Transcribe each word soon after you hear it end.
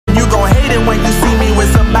it when you see me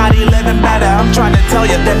with somebody living better. I'm trying to tell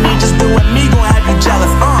you that me just doing me gon' have you jealous.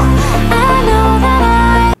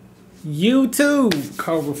 YouTube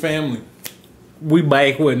Cobra family, we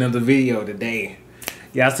back with another video today.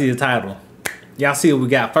 Y'all see the title. Y'all see what we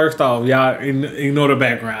got. First off, y'all ignore the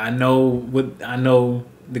background. I know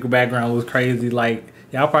the background was crazy. Like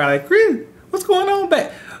y'all probably like, Chris, what's going on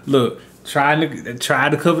back? Look, try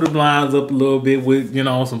to cover the blinds up a little bit with, you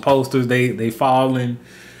know, some posters. They falling.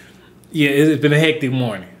 Yeah, it's been a hectic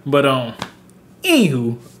morning. But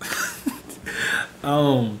anywho,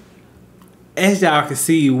 as y'all can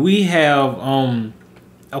see, we have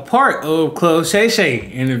a part of Club Shay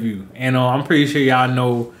Shay interview, and I'm pretty sure y'all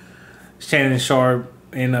know Shannon Sharp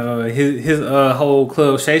and his whole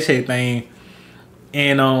Club Shay Shay thing.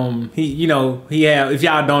 And he if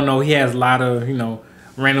y'all don't know, he has a lot of, you know,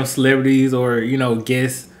 random celebrities or, you know,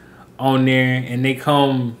 guests on there, and they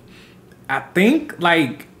come, I think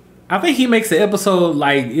he makes an episode,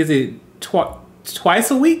 like, is it twice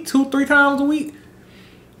a week, 2-3 times a week?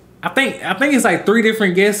 I think it's like 3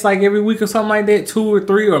 different guests, like, every week or something like that, 2 or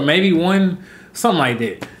 3 or maybe 1, something like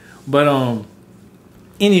that. But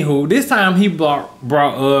anywho, this time he brought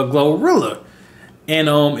GloRilla. And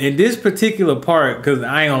in this particular part, because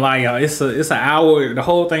I ain't gonna lie, y'all, it's an hour, the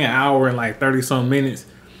whole thing an hour and like 30-some minutes.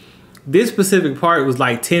 This specific part was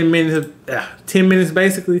like 10 minutes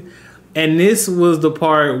basically. And this was the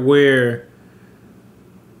part where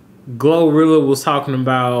GloRilla was talking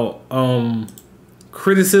about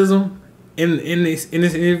criticism in this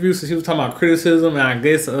interview. So she was talking about criticism and I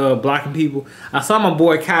guess blocking people. I saw my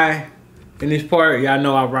boy Kai in this part. Y'all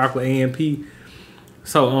know I rock with AMP.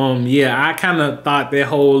 So yeah, I kind of thought that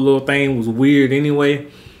whole little thing was weird anyway,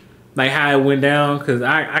 like how it went down, because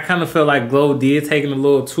I kind of felt like Glo did take it a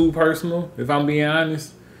little too personal, if I'm being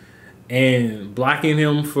honest, and blocking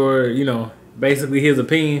him for, you know, basically his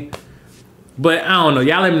opinion. But I don't know,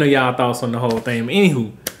 y'all let me know y'all thoughts on the whole thing. But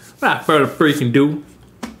anywho, without further freaking ado,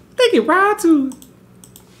 they get right to.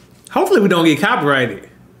 Hopefully we don't get copyrighted.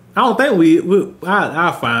 I don't think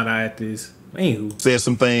I'll find out at this. Anywho. Said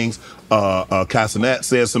some things. Cenat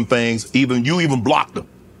said some things. You even blocked them.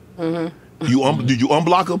 Mm-hmm. Did you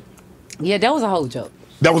unblock them? Yeah, that was a whole joke.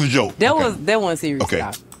 That was a joke. That wasn't serious. Okay.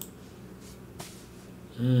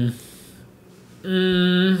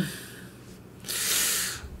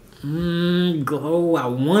 Glo, I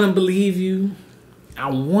wanna believe you.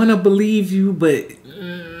 But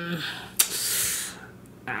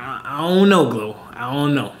I don't know, Glo. I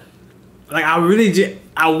don't know. Like, I really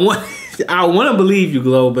I want to believe you,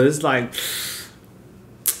 Glo, but it's like,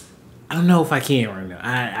 I don't know if I can right now.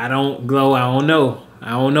 I don't, Glo, I don't know.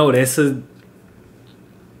 I don't know.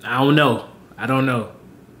 I don't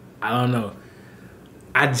know.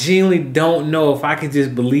 I genuinely don't know if I can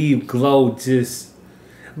just believe Glo just,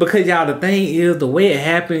 because y'all, the thing is, the way it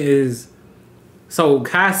happened is, so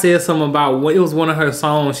Kai said something about, it was one of her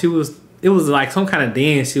songs. It was like some kind of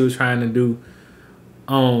dance she was trying to do.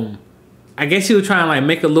 I guess she was trying to like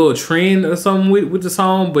make a little trend or something with the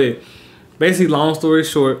song, but basically, long story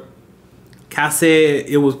short, Kai said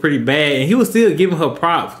it was pretty bad, and he was still giving her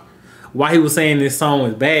props while he was saying this song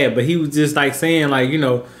was bad, but he was just like saying, like, you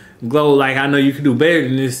know, Glo, like, I know you can do better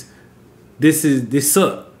than this. This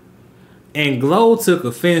sucked. And Glo took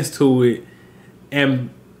offense to it, and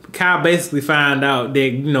Kai basically found out that,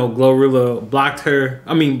 you know, GloRilla blocked her.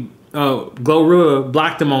 I mean, GloRilla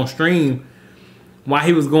blocked him on stream while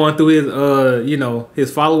he was going through his, you know,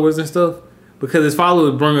 his followers and stuff, because his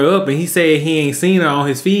followers brought her up, and he said he ain't seen her on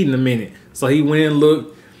his feed in a minute. So he went and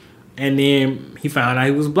looked, and then he found out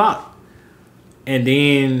he was blocked. And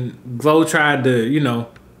then Glo tried to, you know,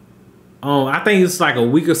 I think it's like a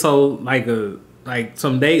week or so,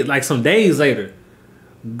 some days later,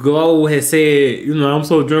 Glo had said, you know, I'm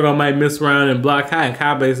so drunk I might mess around and block Kai. And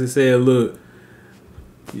Kai basically said, look,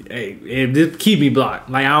 hey, just keep me blocked.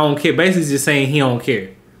 Like, I don't care. Basically just saying he don't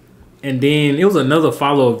care. And then it was another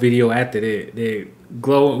follow-up video after that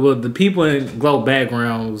Glo, well, the people in Glo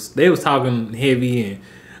background they was talking heavy, and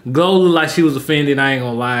Glo looked like she was offended, I ain't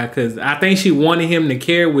gonna lie, because I think she wanted him to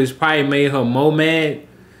care, which probably made her more mad.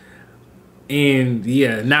 And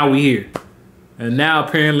yeah, now we here. And now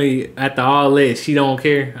apparently after all that, she don't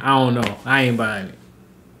care. I don't know. I ain't buying it.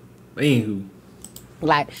 But anywho.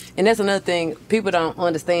 Like, and that's another thing, people don't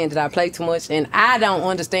understand that I play too much, and I don't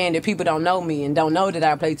understand that people don't know me and don't know that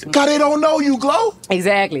I play too much. God, they don't know you, Glo.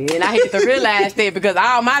 Exactly, and I had to realize that, because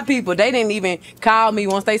all my people, they didn't even call me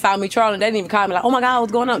once they saw me trolling. They didn't even call me like, oh my God,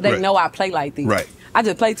 what's going on? They know I play like this. Right. I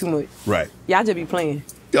just play too much. Right. Yeah, I just be playing.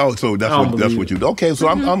 Oh, so that's what you do. Okay, so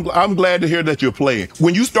I'm glad to hear that you're playing.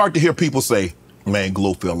 When you start to hear people say, man,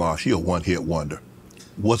 Glo fell off, she a one-hit wonder.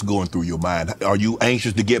 what's going through your mind? Are you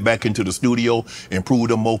anxious to get back into the studio and prove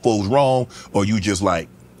them mofos wrong, or you just like,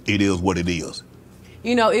 it is what it is?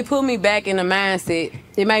 You know, it put me back in the mindset.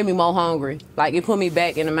 It made me more hungry. Like, it put me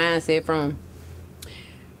back in the mindset from,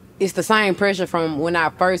 it's the same pressure from when I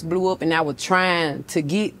first blew up and I was trying to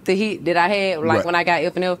get the hit that I had, like when I got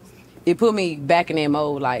F&F. It put me back in that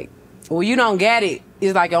mode. Like, when you don't get it,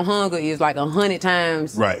 it's like your hunger is like 100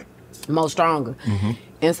 times more stronger.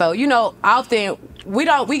 And so, you know, often we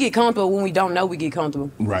get comfortable when we don't know we get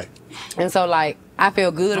comfortable. Right. And so, like, I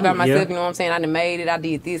feel good about myself, you know what I'm saying? I done made it, I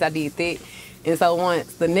did this, I did that. And so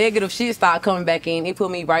once the negative shit started coming back in, it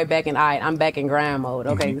put me right back in, all right, I'm back in grind mode.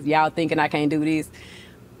 Okay, y'all thinking I can't do this.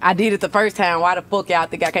 I did it the first time. Why the fuck y'all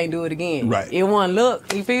think I can't do it again? Right. It wasn't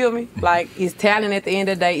luck, you feel me? Like, it's talent at the end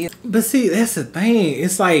of the day. But see, that's the thing.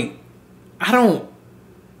 It's like, I don't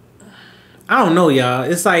know, y'all.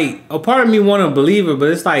 It's like, a part of me want to believe it,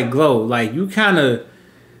 but it's like, Glo, like, you kind of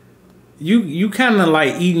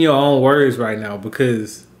like eating your own words right now,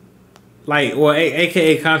 because, like, or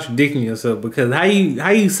AKA contradicting yourself, because how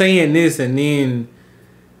you saying this and then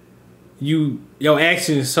your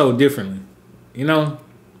actions so differently, you know?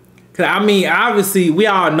 Cause I mean, obviously, we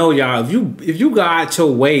all know, y'all, if you go out your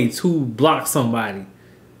way to block somebody,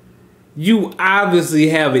 you obviously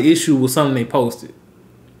have an issue with something they posted.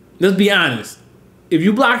 Let's be honest. If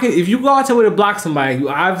you go out your way to block somebody, you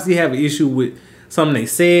obviously have an issue with something they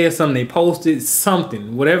said, something they posted,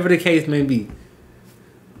 something, whatever the case may be.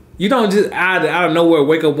 You don't just out of nowhere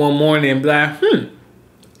wake up one morning and be like,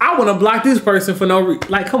 I want to block this person for no reason.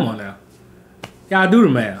 Like, come on now. Y'all do the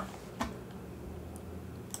math.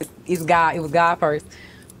 It's God. It was God first.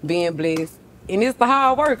 Being blessed. And it's the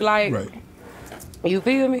hard work. Like, you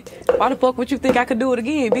feel me? Why the fuck would you think I could do it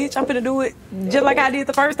again, bitch? I'm finna do it just like I did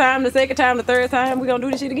the first time, the second time, the third time. We gonna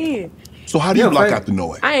do this shit again. So how do you block out the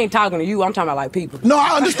noise? I ain't talking to you. I'm talking about like people. No,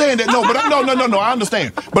 I understand that. No, but no. I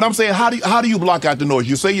understand. But I'm saying, how do you block out the noise?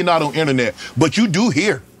 You say you're not on internet, but you do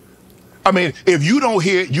hear. I mean, if you don't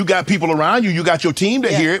hear it, you got people around you. You got your team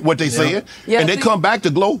that hear it, what they say, and they come back to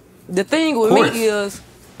Glo. The thing with me is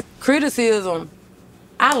criticism.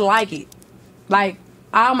 I like it. Like,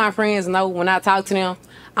 all my friends know when I talk to them,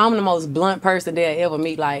 I'm the most blunt person they'll ever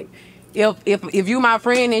meet. Like, if you my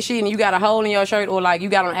friend and shit and you got a hole in your shirt or like you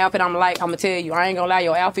got an outfit, I'm gonna tell you, I ain't gonna lie,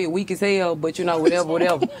 your outfit weak as hell, but you know,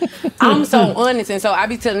 whatever. I'm so honest, and so I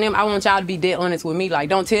be telling them, I want y'all to be dead honest with me. Like,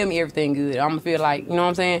 don't tell me everything good. I'm gonna feel like, you know what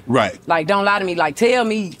I'm saying? Right. Like, don't lie to me. Like, tell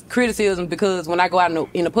me criticism, because when I go out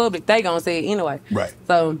in the public, they gonna say it anyway. Right.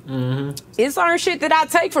 So, it's certain shit that I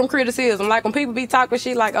take from criticism. Like, when people be talking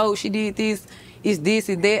shit like, oh, she did this, it's this,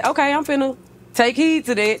 it's that. Okay, I'm finna take heed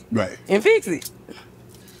to that and fix it.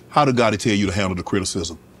 How did God tell you to handle the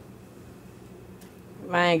criticism?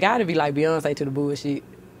 Man, gotta be like Beyonce to the bullshit.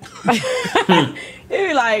 He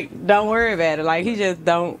be like, don't worry about it. Like, he just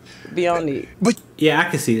don't be on it. But yeah, I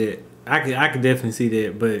can see that. I can definitely see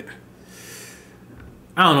that. But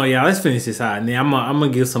I don't know, y'all. Let's finish this out, and then I'm gonna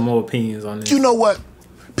give some more opinions on this. You know what?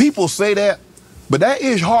 People say that, but that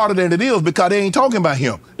is harder than it is because they ain't talking about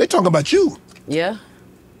him. They talking about you. Yeah.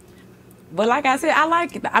 But like I said, I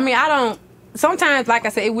like it. I mean, I don't. Sometimes, like I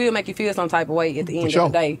said, it will make you feel some type of way at the end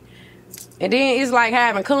of the day. And then it's like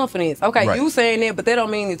having confidence. Okay, you saying that, but that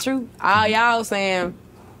don't mean it's true. All y'all saying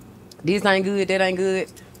this ain't good, that ain't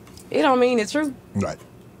good, it don't mean it's true. Right.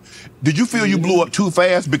 Did you feel you blew up too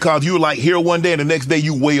fast because you were like here one day and the next day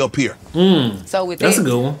you way up here? So with that's a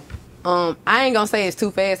good one. I ain't gonna say it's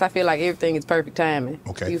too fast. I feel like everything is perfect timing.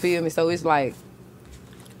 Okay. You feel me? So it's like,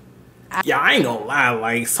 I ain't gonna lie.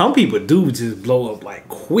 Like, some people do just blow up like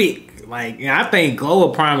quick. Like, I think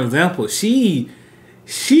Glo a prime example. She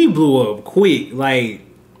blew up quick. Like,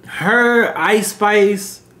 her Ice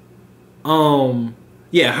Spice, her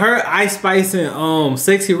Ice Spice and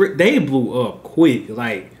Sexy Rick, they blew up quick.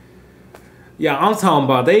 Like, I'm talking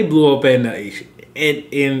about they blew up in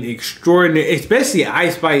extraordinary, especially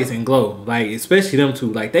Ice Spice and Glo. Like, especially them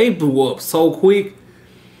two. Like, they blew up so quick.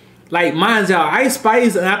 Like, mind y'all, Ice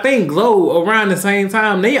Spice and I think Glo around the same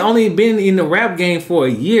time, they only been in the rap game for a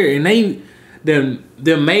year, and they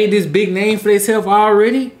made this big name for themselves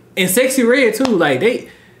already. And Sexy Red too, like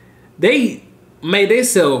they made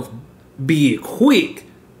themselves big quick.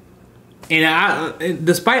 And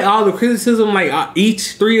despite all the criticism, like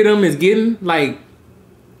each three of them is getting, like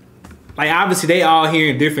obviously they all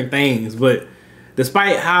hearing different things, but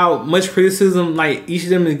despite how much criticism like each of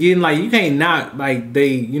them is getting, like you can't knock like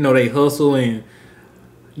they hustle and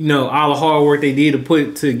all the hard work they did to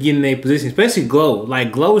put to get in their position, especially Glo.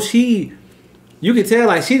 Like Glo, you can tell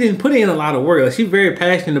like she didn't put in a lot of work. Like she's very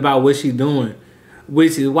passionate about what she's doing,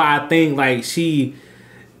 which is why I think like she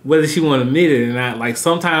whether she want to admit it or not. Like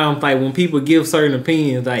sometimes, like when people give certain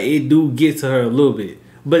opinions, like it do get to her a little bit.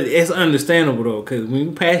 But it's understandable though, because when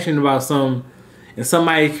you're passionate about something and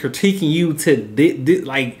somebody critiquing you to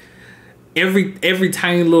like every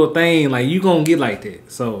tiny little thing, like you gonna get like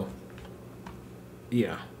that. So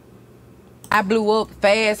yeah. I blew up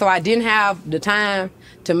fast, so I didn't have the time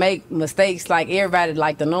to make mistakes like everybody,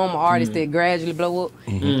 like the normal artists that gradually blow up.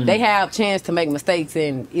 They have chance to make mistakes,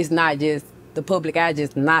 and it's not just the public eye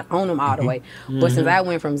just not on them all the way. But since I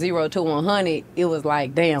went from 0 to 100, it was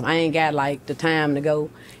like, damn, I ain't got like the time to go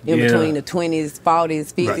in between the 20s,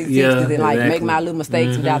 40s, 50s, 60s, and like make my little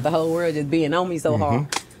mistakes without the whole world just being on me so hard.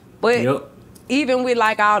 But even with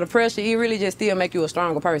like all the pressure, it really just still make you a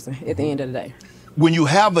stronger person at the end of the day. When you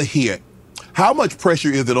have a hit, how much pressure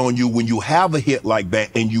is it on you when you have a hit like that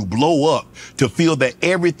and you blow up to feel that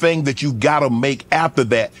everything that you gotta make after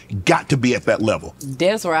that got to be at that level?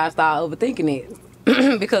 That's where I started overthinking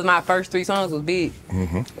it. Because my first 3 songs was big.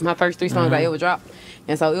 My first 3 songs I ever dropped.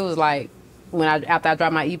 And so it was like, after I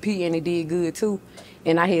dropped my EP and it did good too,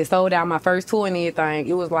 and I had sold out my first tour and everything,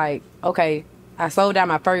 it was like, okay, I sold out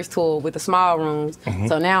my first tour with the small rooms.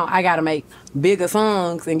 So now I gotta make bigger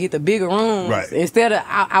songs and get the bigger rooms. Right. Instead of,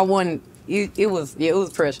 I wanted, it was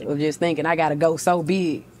pressure of just thinking I gotta go so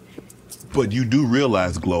big. But you do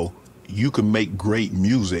realize, Glo, you can make great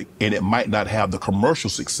music and it might not have the commercial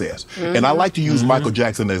success. And I like to use Michael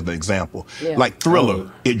Jackson as an example. Like Thriller,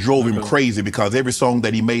 it drove him crazy because every song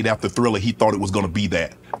that he made after Thriller, he thought it was gonna be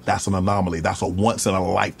that. That's an anomaly. That's a once in a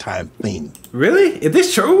lifetime thing. Really? Is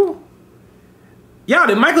this true? Y'all,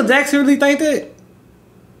 did Michael Jackson really think that?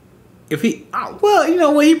 If he, well, you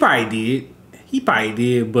know what, he probably did. He probably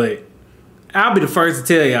did, but I'll be the first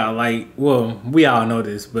to tell y'all, like, well, we all know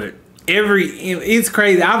this, but it's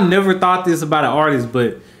crazy. I've never thought this about an artist,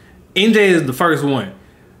 but NJ is the first one.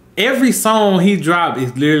 Every song he dropped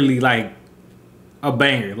is literally like a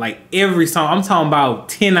banger. Like every song, I'm talking about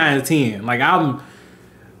 10 out of 10. Like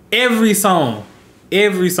every song.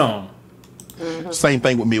 Same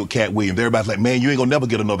thing with me with Cat Williams. Everybody's like, man, you ain't gonna never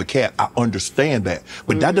get another Cat. I understand that.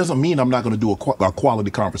 But that doesn't mean I'm not gonna do a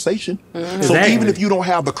quality conversation. So Exactly. even if you don't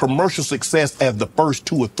have the commercial success as the first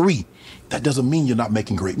 2 or 3, that doesn't mean you're not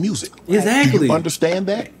making great music. Exactly. Do you understand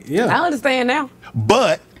that? Yeah. I understand now.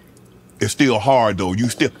 But it's still hard though. You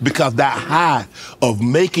still, because that high of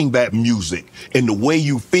making that music and the way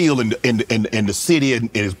you feel in the city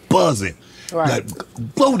and it's buzzing. Right.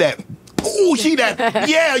 Like, blow that. Oh, she that.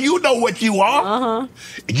 Yeah, you know what you are.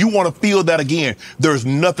 You want to feel that again. There's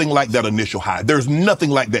nothing like that initial high. There's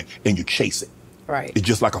nothing like that. And you chase it. Right. It's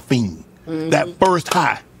just like a fiend. That first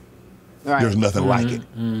high. Right. There's nothing like it.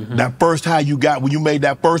 That first high you got when you made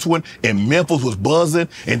that first one and Memphis was buzzing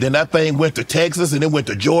and then that thing went to Texas and then went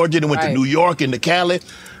to Georgia and then went to New York and to Cali.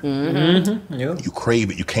 You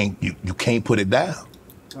crave it. You can't put it down.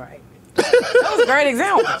 Right. That was a great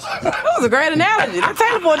example. That was a great analogy. That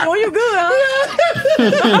Taylor boy doing you good, huh?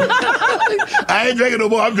 I ain't drinking no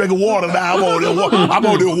more. I'm drinking water now. I'm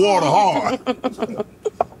on this water hard.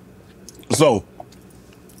 So,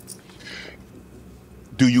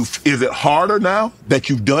 is it harder now that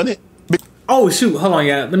you've done it? Oh, shoot. Hold on,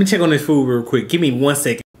 y'all. Let me check on this food real quick. Give me 1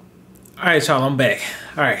 second. All right, y'all. I'm back.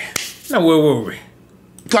 All right. Now, where were we?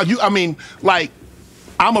 Because this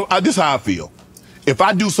is how I feel. If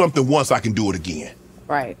I do something once, I can do it again.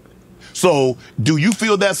 Right. So, do you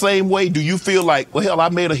feel that same way? Do you feel like, well, hell, I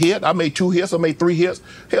made a hit, I made 2 hits, I made 3 hits.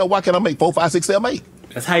 Hell, why can't I make 4, 5, 6, 7, 8?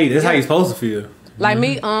 That's how you're supposed to feel. Like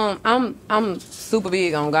me, I'm super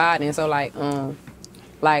big on God, and so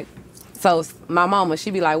so my mama,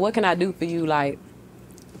 she be like, what can I do for you? Like,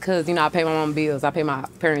 cause I pay my mom bills, I pay my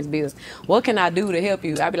parents' bills. What can I do to help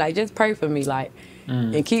you? I be like, just pray for me, like,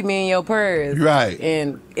 and keep me in your prayers. Right.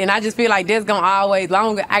 And I just feel like that's gonna always,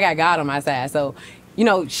 longer I got God on my side. So,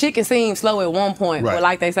 shit can seem slow at one point, but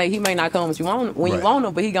like they say, he may not come when you want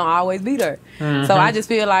him, but he gonna always be there. So I just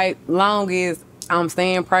feel like long as I'm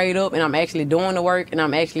staying prayed up and I'm actually doing the work and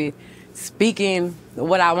I'm actually speaking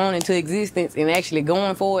what I want into existence and actually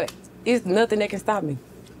going for it, it's nothing that can stop me.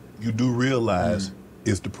 You do realize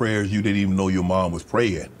it's the prayers you didn't even know your mom was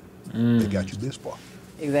praying that got you this far.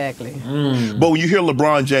 Exactly. But when you hear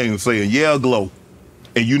LeBron James saying, yeah, Glo,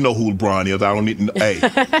 and you know who LeBron is, I don't need to, hey,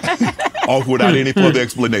 off without any further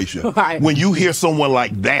explanation. Right. When you hear someone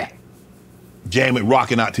like that jamming,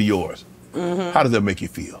 rocking out to yours, how does that make you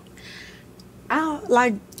feel?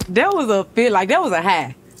 That was a feel, like that was a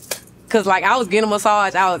high. Cause like I was getting a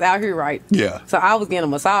massage, I was out here, right? Yeah. So I was getting a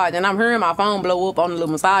massage, and I'm hearing my phone blow up on the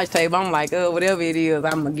little massage table. I'm like, whatever it is,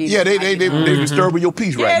 I'm gonna get. Yeah, it. they disturbing your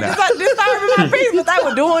peace right now. Yeah, just disturbing my peace, but they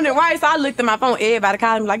were doing it right. So I looked at my phone. Everybody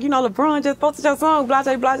calling me like, LeBron just posted your song, blah,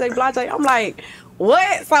 blah, blah, blah. I'm like,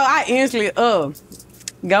 what? So I instantly go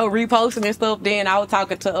reposting and stuff. Then I was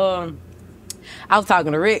talking to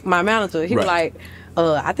Rick, my manager. He was like,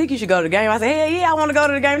 I think you should go to the game. I said, hell yeah, I want to go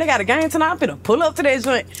to the game. They got a game tonight. I'm finna pull up to that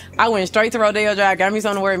joint. I went straight to Rodeo Drive, got me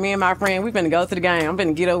something to wear. Me and my friend, we finna go to the game. I'm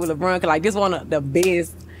finna get over with LeBron, cause like this one of the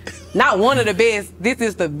best, not one of the best. This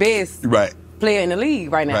is the best player in the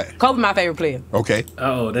league right now. Right. Kobe, my favorite player. Okay.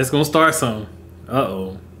 Uh-oh, that's gonna start something.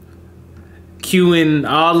 Uh-oh. Cueing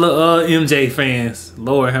all the MJ fans.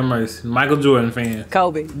 Lord have mercy. Michael Jordan fans.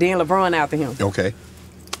 Kobe, then LeBron after him. Okay.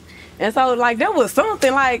 And so, like, there was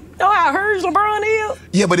something like, how hurt LeBron is?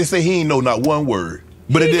 Yeah, but they say he ain't know not one word.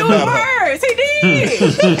 But it didn't He knew the matter. words. He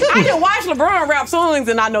did. I can watch LeBron rap songs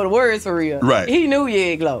and I know the words for real. Right. He knew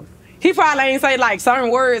Yeah Glow. He probably ain't say like certain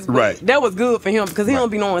words, but that was good for him because he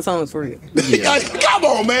don't be knowing songs for real. Come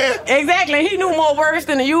on, man. Exactly. He knew more words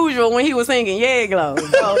than the usual when he was singing Yeah Glow.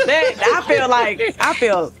 So that I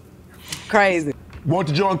felt crazy. Want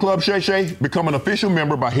to join Club Shay Shay? Become an official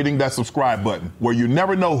member by hitting that subscribe button, where you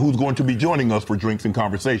never know who's going to be joining us for drinks and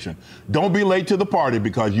conversation. Don't be late to the party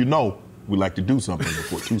because you know we like to do something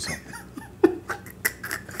before do something.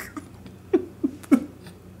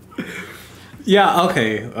 Yeah,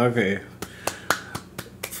 okay.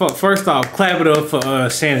 First off, clap it up for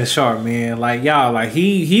Shannon Sharp, man. Like, y'all, like,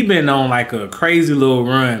 he been on, like, a crazy little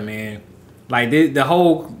run, man. Like, the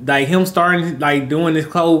whole, like, him starting, like, doing this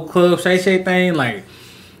Club Shay Shay thing, like,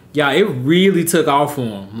 y'all, it really took off for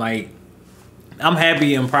him. Like, I'm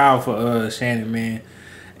happy and proud for Shannon, man.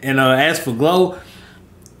 And as for Glow,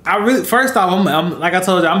 first off, I'm like I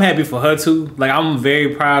told you, I'm happy for her, too. Like, I'm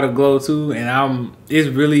very proud of Glow, too. And it's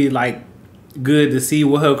really, like, good to see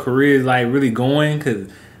what her career is like really going,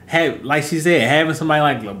 because like she said, having somebody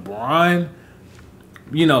like LeBron,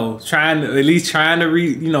 you know, trying to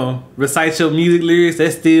recite your music lyrics,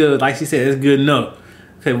 that's still, like she said, that's good enough,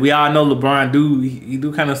 because we all know LeBron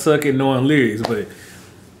do kind of suck at knowing lyrics. But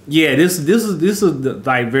yeah, this is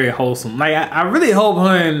like very wholesome. Like I really hope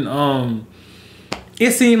her and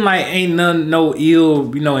it seemed like ain't no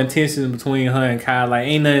ill intention between her and Kyle. Like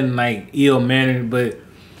ain't nothing like ill mannered, but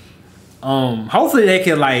hopefully they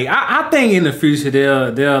can, like, I think in the future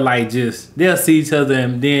they'll like they'll see each other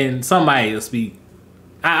and then somebody will speak.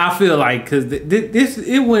 I feel like, because this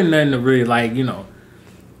it wasn't nothing to really, like,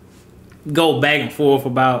 go back and forth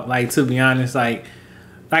about, like, to be honest. Like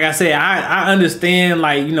I said, I understand,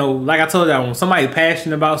 like, like I told you, when somebody's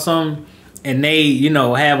passionate about something and they,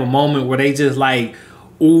 have a moment where they just like,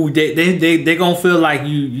 ooh, they gonna feel like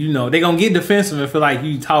they gonna get defensive and feel like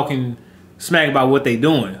you talking smack about what they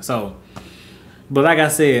doing. So, but like I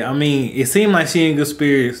said, I mean, it seemed like she in good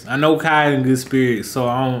spirits. I know Kai in good spirits, so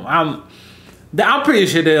I'm pretty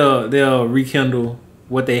sure they'll rekindle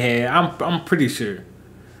what they had. I'm pretty sure,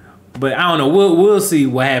 but I don't know. We'll see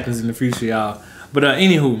what happens in the future, y'all. But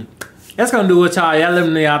anywho, that's gonna do it, y'all. Y'all let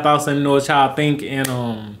me know y'all thoughts and know what y'all think.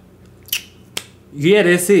 And yeah,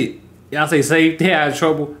 that's it. Y'all stay safe, stay out of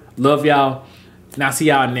trouble. Love y'all, and I'll see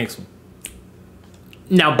y'all next one.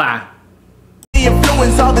 Now, bye.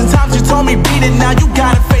 Influence all the times you told me beat it, now you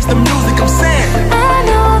gotta